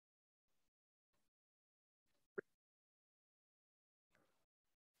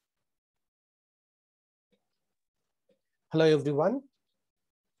Hello everyone.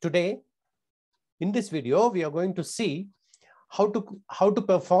 Today in this video we are going to see how to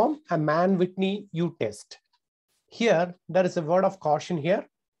perform a Mann Whitney U test. Here there is a word of caution here.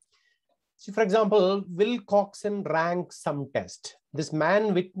 See, for example, Wilcoxon Rank Sum Test. This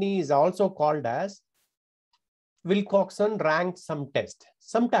Mann Whitney is also called as Wilcoxon Rank Sum Test.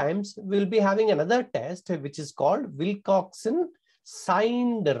 Sometimes we'll be having another test which is called Wilcoxon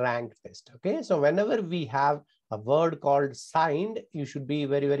Signed Rank Test. Okay, so whenever we have a word called signed, you should be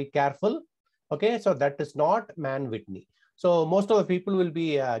very, very careful. Okay, so that is not Mann Whitney. So most of the people will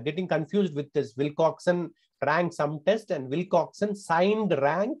be getting confused with this Wilcoxon Rank Sum Test and Wilcoxon Signed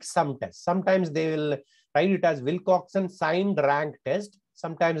Rank Sum Test. Sometimes they will write it as Wilcoxon Signed Rank Test.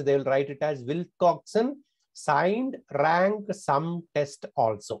 Sometimes they will write it as Wilcoxon Signed Rank Sum Test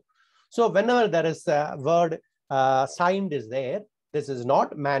also. So whenever there is a word signed is there, this is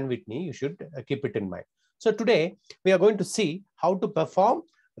not Mann Whitney. You should keep it in mind. So today we are going to see how to perform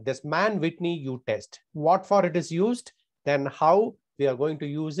this Mann Whitney U test, what for it is used, then how we are going to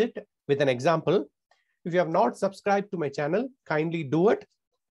use it with an example. If you have not subscribed to my channel, kindly do it.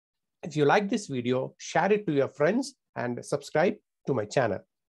 If you like this video, share it to your friends and subscribe to my channel.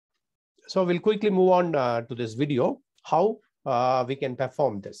 So we'll quickly move on to this video, how we can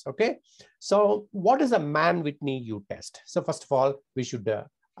perform this. Okay. So what is a Mann Whitney U test? So first of all, we should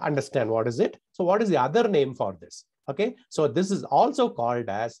understand what is it. So what is the other name for this? Okay, so this is also called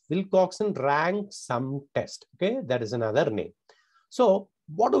as Wilcoxon Rank Sum Test. Okay, that is another name. So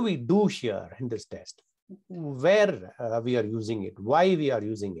what do we do here in this test? Where we are using it? Why we are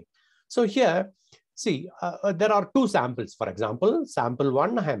using it? So here, see, there are two samples. For example, sample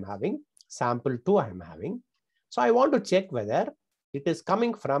 1 I am having, sample 2 I am having. So I want to check whether it is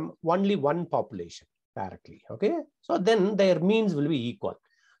coming from only one population directly. Okay, so then their means will be equal.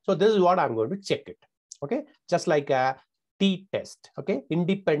 So this is what I'm going to check it. Okay, just like a t-test. Okay,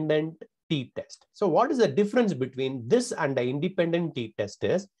 independent t-test. So what is the difference between this and the independent t-test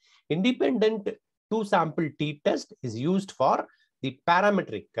is independent two-sample t-test is used for the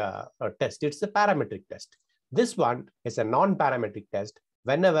parametric test. It's a parametric test. This one is a non-parametric test.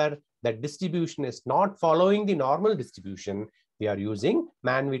 Whenever the distribution is not following the normal distribution, we are using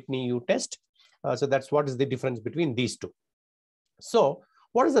Mann Whitney U test. So that's what is the difference between these two. So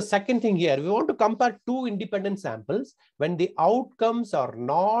what is the second thing here? We want to compare two independent samples when the outcomes are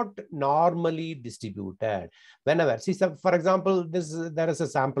not normally distributed. Whenever, see, so for example, there is a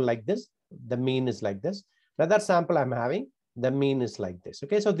sample like this, the mean is like this. Another sample I'm having, the mean is like this.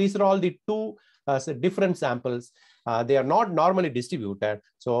 Okay, so these are all the two different samples. They are not normally distributed.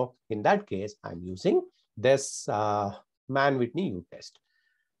 So in that case, I'm using this Mann Whitney U test.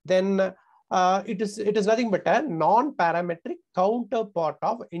 Then it is nothing but a non-parametric counterpart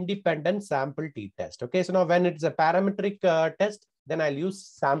of independent sample t-test. Okay, so now when it's a parametric test, then I'll use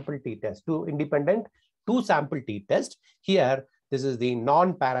sample t-test, independent two-sample t-test. Here, this is the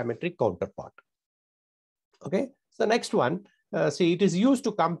non-parametric counterpart. Okay, so next one, see, it is used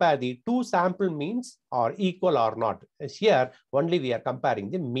to compare the two sample means are equal or not. As here, only we are comparing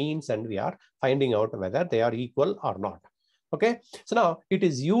the means and we are finding out whether they are equal or not. Okay, so now it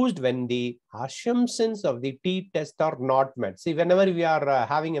is used when the assumptions of the t-test are not met. See, whenever we are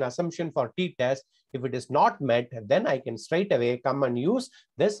having an assumption for t-test, if it is not met, then I can straight away come and use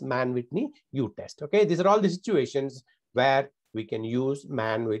this Mann Whitney U test. Okay, these are all the situations where we can use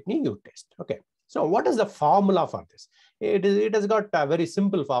Mann Whitney U test. Okay, so what is the formula for this? It has got a very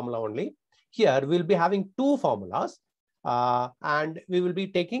simple formula only. Here we'll be having two formulas and we will be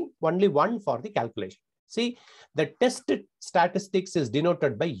taking only one for the calculation. See, the test statistics is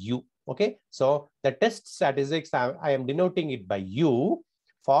denoted by U. Okay, so the test statistics, I am denoting it by U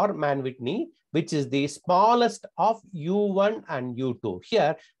for Mann Whitney, which is the smallest of U1 and U2.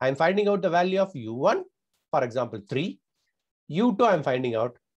 Here, I'm finding out the value of U1, for example, 3. U2, I'm finding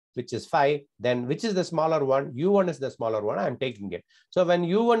out, which is 5. Then, which is the smaller one? U1 is the smaller one. I'm taking it. So when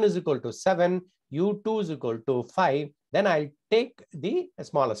U1 is equal to 7, U2 is equal to 5, then I'll take the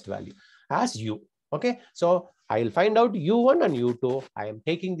smallest value as U. Okay, so I will find out U1 and U2. I am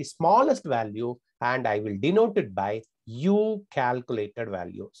taking the smallest value and I will denote it by U calculated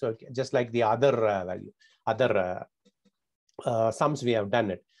value. So just like the other value, other sums we have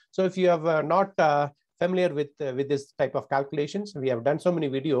done it. So if you have not familiar with this type of calculations, we have done so many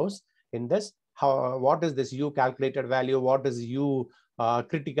videos in this. What is this U calculated value? What is U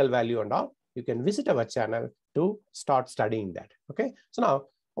critical value and all? You can visit our channel to start studying that. Okay, so now,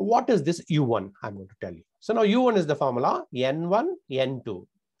 what is this U1? I'm going to tell you. So now U1 is the formula N1, N2.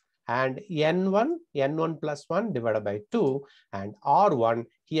 and n1 plus 1 divided by 2, and R1,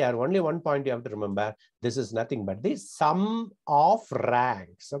 here only one point you have to remember, this is nothing but the sum of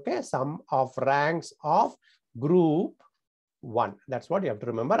ranks, okay? Sum of ranks of group 1. That's what you have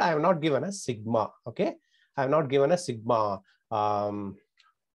to remember. I have not given a sigma, okay? I have not given a sigma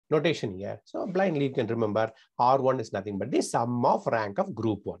notation here. So blindly you can remember R1 is nothing but the sum of rank of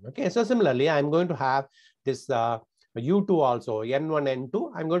group 1. Okay, so similarly, I'm going to have this U2 also, N1,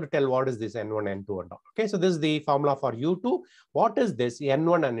 N2. I'm going to tell what is this N1, N2 and all. Okay, so this is the formula for U2. What is this?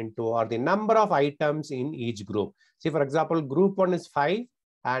 N1 and N2 are the number of items in each group. See, for example, group 1 is 5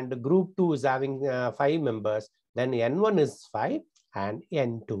 and group 2 is having 5 members. Then N1 is 5 and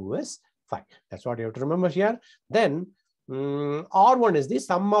N2 is 5. That's what you have to remember here. Then R1 is the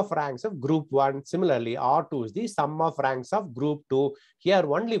sum of ranks of group 1. Similarly, R2 is the sum of ranks of group 2. Here,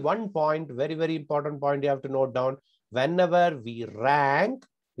 only one point, very, very important point you have to note down. Whenever we rank,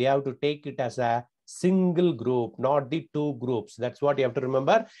 we have to take it as a single group, not the two groups. That's what you have to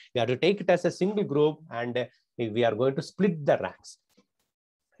remember. You have to take it as a single group and we are going to split the ranks.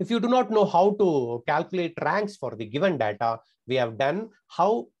 If you do not know how to calculate ranks for the given data, we have done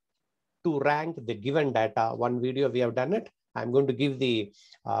how to rank the given data. One video we have done it. I'm going to give the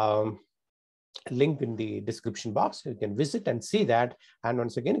link in the description box. You can visit and see that. And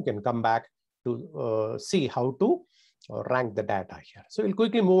once again, you can come back to see how to rank the data here. So we'll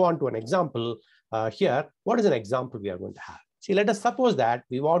quickly move on to an example here. What is an example we are going to have? See, let us suppose that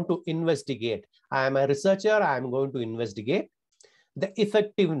we want to investigate. I am a researcher. I am going to investigate the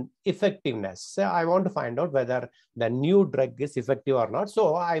effectiveness. So I want to find out whether the new drug is effective or not.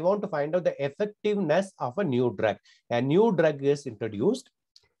 So I want to find out the effectiveness of a new drug. A new drug is introduced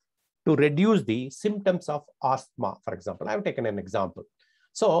to reduce the symptoms of asthma, for example. I've taken an example.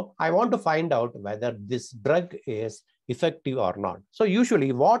 So I want to find out whether this drug is effective or not. So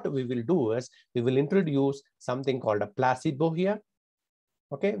usually what we will do is we will introduce something called a placebo here.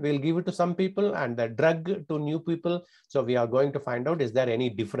 Okay, we'll give it to some people and the drug to new people. So we are going to find out, is there any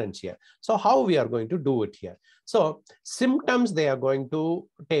difference here? So how we are going to do it here? So symptoms, they are going to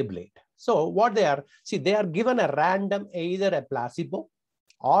tabulate. So what they are, see, they are given a random, either a placebo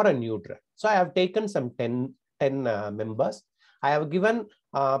or a new drug. So I have taken some 10 members. I have given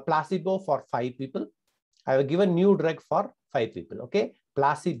placebo for 5 people. I have given new drug for 5 people. Okay,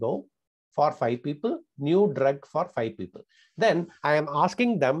 placebo for 5 people, new drug for 5 people. Then I am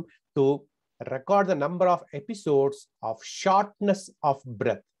asking them to record the number of episodes of shortness of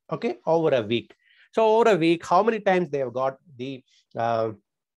breath, okay, over a week. So over a week, how many times they have got the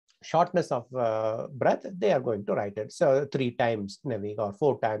shortness of breath, they are going to write it. So 3 times in a week or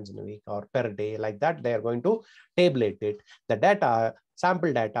 4 times in a week or per day, like that, they are going to tabulate it. The data,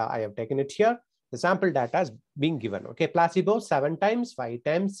 sample data, I have taken it here. The sample data is being given. Okay, placebo 7 times, 5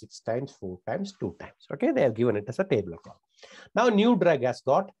 times, 6 times, 4 times, 2 times. Okay, they have given it as a table of column. Now, new drug has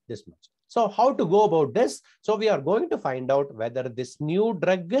got this much. So how to go about this? So we are going to find out whether this new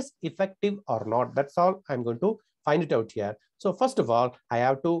drug is effective or not. That's all. I'm going to find it out here. So first of all, I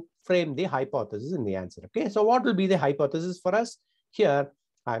have to frame the hypothesis in the answer. Okay, so what will be the hypothesis for us? Here,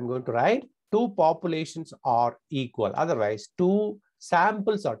 I'm going to write 2 populations are equal. Otherwise, 2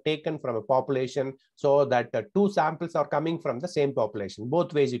 samples are taken from a population, so that 2 samples are coming from the same population.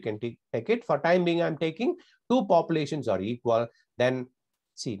 Both ways you can take it. For time being, I'm taking 2 populations are equal. Then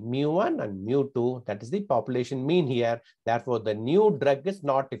see, mu1 and mu2, that is the population mean here. Therefore, the new drug is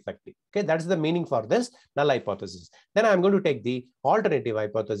not effective. Okay, that's the meaning for this null hypothesis. Then I'm going to take the alternative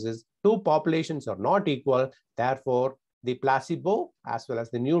hypothesis. 2 populations are not equal. Therefore, the placebo as well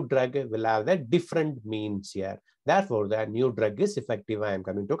as the new drug will have the different means here. Therefore, the new drug is effective. I am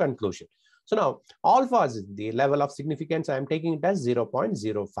coming to conclusion. So now, alpha is the level of significance. I am taking it as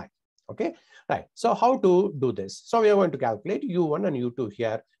 0.05. Okay, right. So how to do this? So we are going to calculate U1 and U2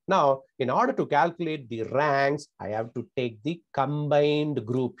 here. Now, in order to calculate the ranks, I have to take the combined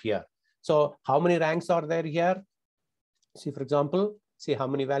group here. So how many ranks are there here? See, for example, see how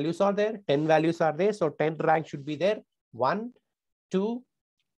many values are there? 10 values are there. So 10 ranks should be there. 1, 2,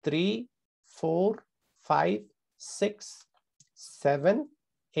 3, 4, 5, 6, 7,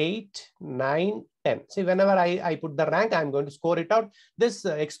 8, 9, 10. See, whenever I put the rank, I'm going to score it out. This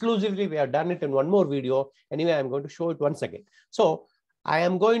exclusively, we have done it in one more video. Anyway, I'm going to show it once again. So I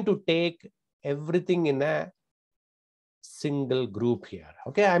am going to take everything in a single group here.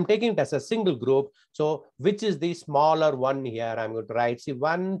 Okay, I'm taking it as a single group. So which is the smaller one here? I'm going to write, see,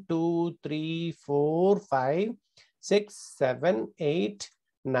 1, 2, 3, 4, 5, 6, 7, 8,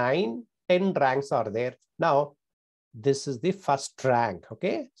 9, 10 ranks are there. Now, this is the first rank.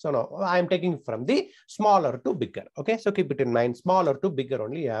 Okay, so now I'm taking from the smaller to bigger. Okay, so keep it in mind, smaller to bigger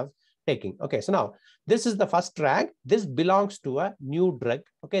only you have taking. Okay, so now this is the first rank. This belongs to a new drug.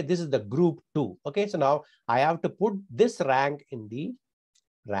 Okay, this is the group 2. Okay, so now I have to put this rank in the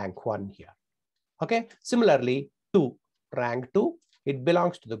rank 1 here. Okay, similarly, 2, rank 2, it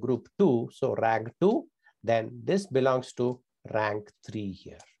belongs to the group 2. So rank 2, then this belongs to rank 3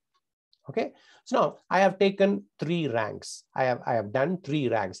 here. Okay, so now I have taken 3 ranks. I have done 3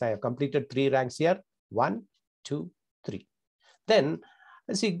 ranks. I have completed 3 ranks here. 1, 2, 3. Then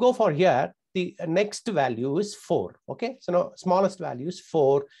let's see, go for here. The next value is 4. Okay, so now smallest value is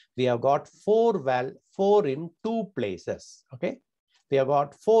 4. We have got 4 in 2 places. Okay, we have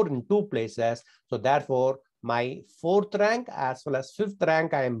got 4 in 2 places. So therefore, my 4th rank as well as 5th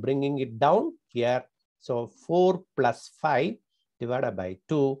rank, I am bringing it down here. So 4 plus 5 divided by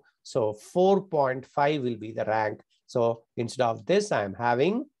 2. So 4.5 will be the rank. So instead of this, I am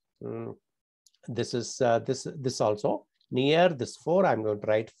having this is this also. Near this 4, I'm going to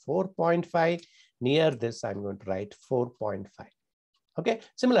write 4.5. Near this, I'm going to write 4.5. Okay.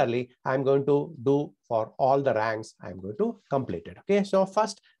 Similarly, I'm going to do for all the ranks. I'm going to complete it. Okay. So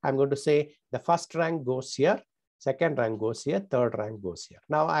first, I'm going to say the first rank goes here, second rank goes here, third rank goes here.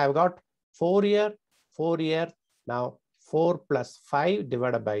 Now I have got 4 here, 4 here. Now 4 plus 5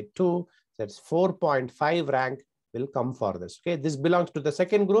 divided by 2. That's 4.5 rank will come for this. Okay. This belongs to the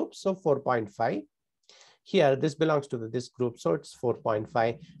second group. So 4.5. Here, this belongs to this group. So it's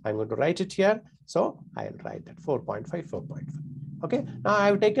 4.5. I'm going to write it here. So I'll write that 4.5, 4.5. Okay. Now I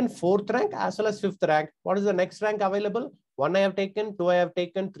have taken 4th rank as well as 5th rank. What is the next rank available? 1 I have taken, 2 I have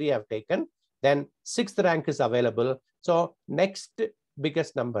taken, 3 I have taken. Then 6th rank is available. So next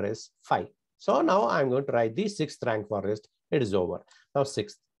biggest number is 5. So now I'm going to write the 6th rank for it. It is over. Now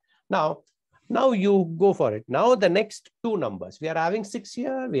 6th. Now you go for it. Now the next 2 numbers. We are having 6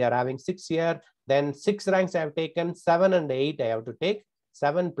 here. We are having 6 here. Then 6 ranks I have taken. 7 and 8 I have to take.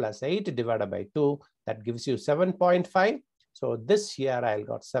 7 plus 8 divided by 2. That gives you 7.5. So this here I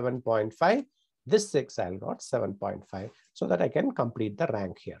got 7.5. This 6 I got 7.5. So that I can complete the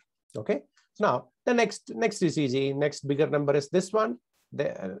rank here. Okay. So now the next is easy. Next bigger number is this one.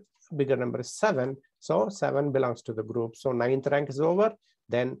 The bigger number is 7. So 7 belongs to the group. So 9th rank is over.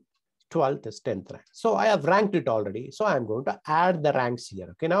 Then 12th is 10th rank. So I have ranked it already. So I'm going to add the ranks here.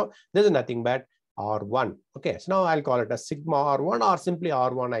 Okay. Now this is nothing but R1. Okay. So now I'll call it a sigma R1 or simply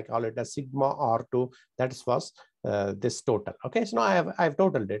R1. I call it a sigma R2. That is first this total. Okay. So now I've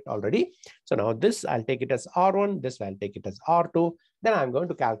totaled it already. So now this I'll take it as R1. This I'll take it as R2. Then I'm going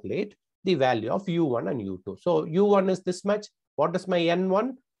to calculate the value of U1 and U2. So U1 is this much. What is my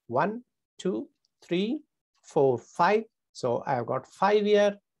N1? 1, 2, 3, 4, 5. So I have got 5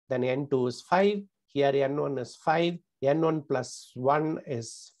 here. Then N2 is 5. Here N1 is 5. N1 plus 1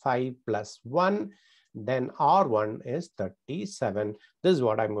 is 5 plus 1. Then R1 is 37. This is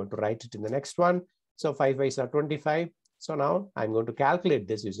what I'm going to write it in the next one. So 5 5s are 25. So now I'm going to calculate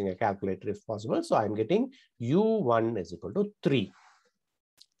this using a calculator if possible. So I'm getting U1 is equal to 3.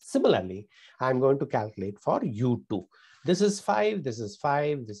 Similarly, I'm going to calculate for U2. This is 5, this is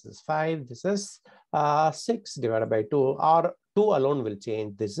 5, this is 5, this is 6 divided by 2, or 2 alone will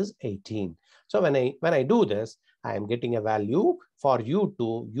change. This is 18. So when I do this, I am getting a value for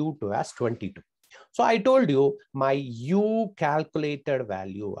U2 as 22. So I told you my U calculated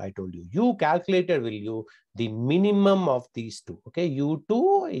value. I told you U calculated value, the minimum of these two. Okay,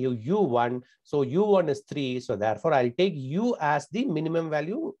 U2, U1. So U1 is 3. So therefore, I'll take U as the minimum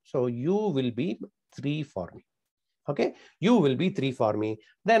value. So U will be 3 for me. Okay, U will be 3 for me.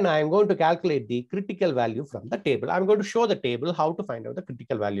 Then I'm going to calculate the critical value from the table. I'm going to show the table how to find out the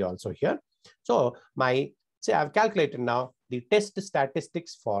critical value also here. So I've calculated now the test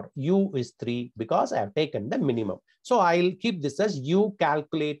statistics for U is 3 because I have taken the minimum. So I'll keep this as U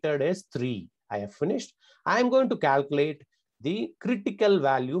calculated as 3. I have finished. I'm going to calculate the critical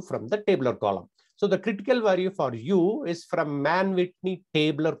value from the tabular column. So the critical value for U is from Mann Whitney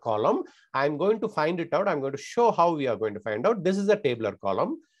tabular column. I'm going to find it out. I'm going to show how we are going to find out. This is a tabular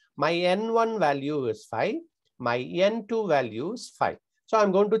column. My N1 value is 5. My N2 value is 5. So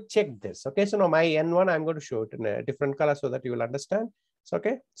I'm going to check this. Okay. So now my N1, I'm going to show it in a different color so that you will understand. So,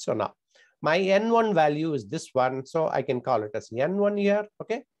 okay. So now my N1 value is this one. So I can call it as N1 here.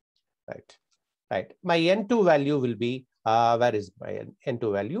 Okay. Right. My N2 value will be, where is my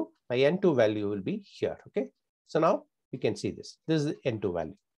N2 value? My N2 value will be here. Okay. So now you can see this. This is N2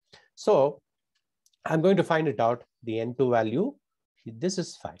 value. So I'm going to find it out. The N2 value, this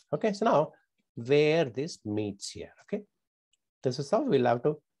is 5. Okay. So now where this meets here. Okay. This is how we'll have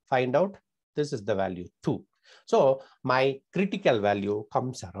to find out. This is the value 2. So my critical value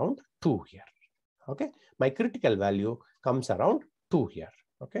comes around 2 here. Okay. My critical value comes around 2 here.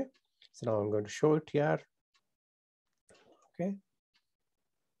 Okay. So now I'm going to show it here. Okay.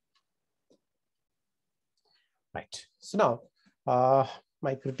 Right. So now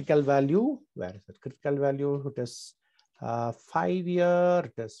my critical value, where is it? Critical value, it is 5 year,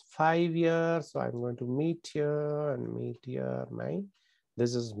 it is 5 years. So I'm going to meet here and meet here.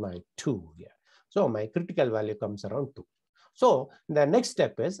 This is my 2 here. So my critical value comes around 2. So the next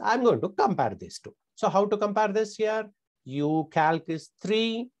step is I'm going to compare these two. So how to compare this here? U calc is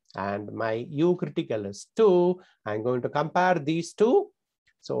 3 and my U critical is 2. I'm going to compare these two.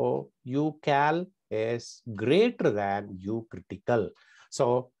 So U cal is greater than U critical.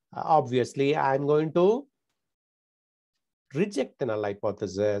 So obviously I'm going to reject the null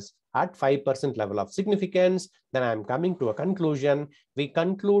hypothesis at 5% level of significance. Then I'm coming to a conclusion. We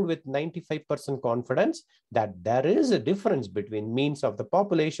conclude with 95% confidence that there is a difference between means of the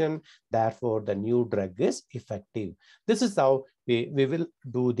population. Therefore, the new drug is effective. This is how we will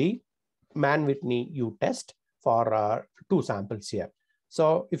do the Mann Whitney U test for 2 samples here.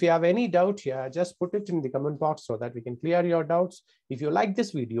 So if you have any doubt here, just put it in the comment box so that we can clear your doubts. If you like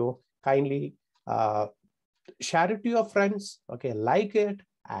this video, kindly share it to your friends. Okay, like it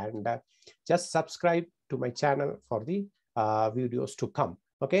and just subscribe to my channel for the videos to come.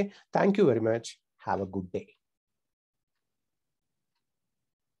 Okay, thank you very much. Have a good day.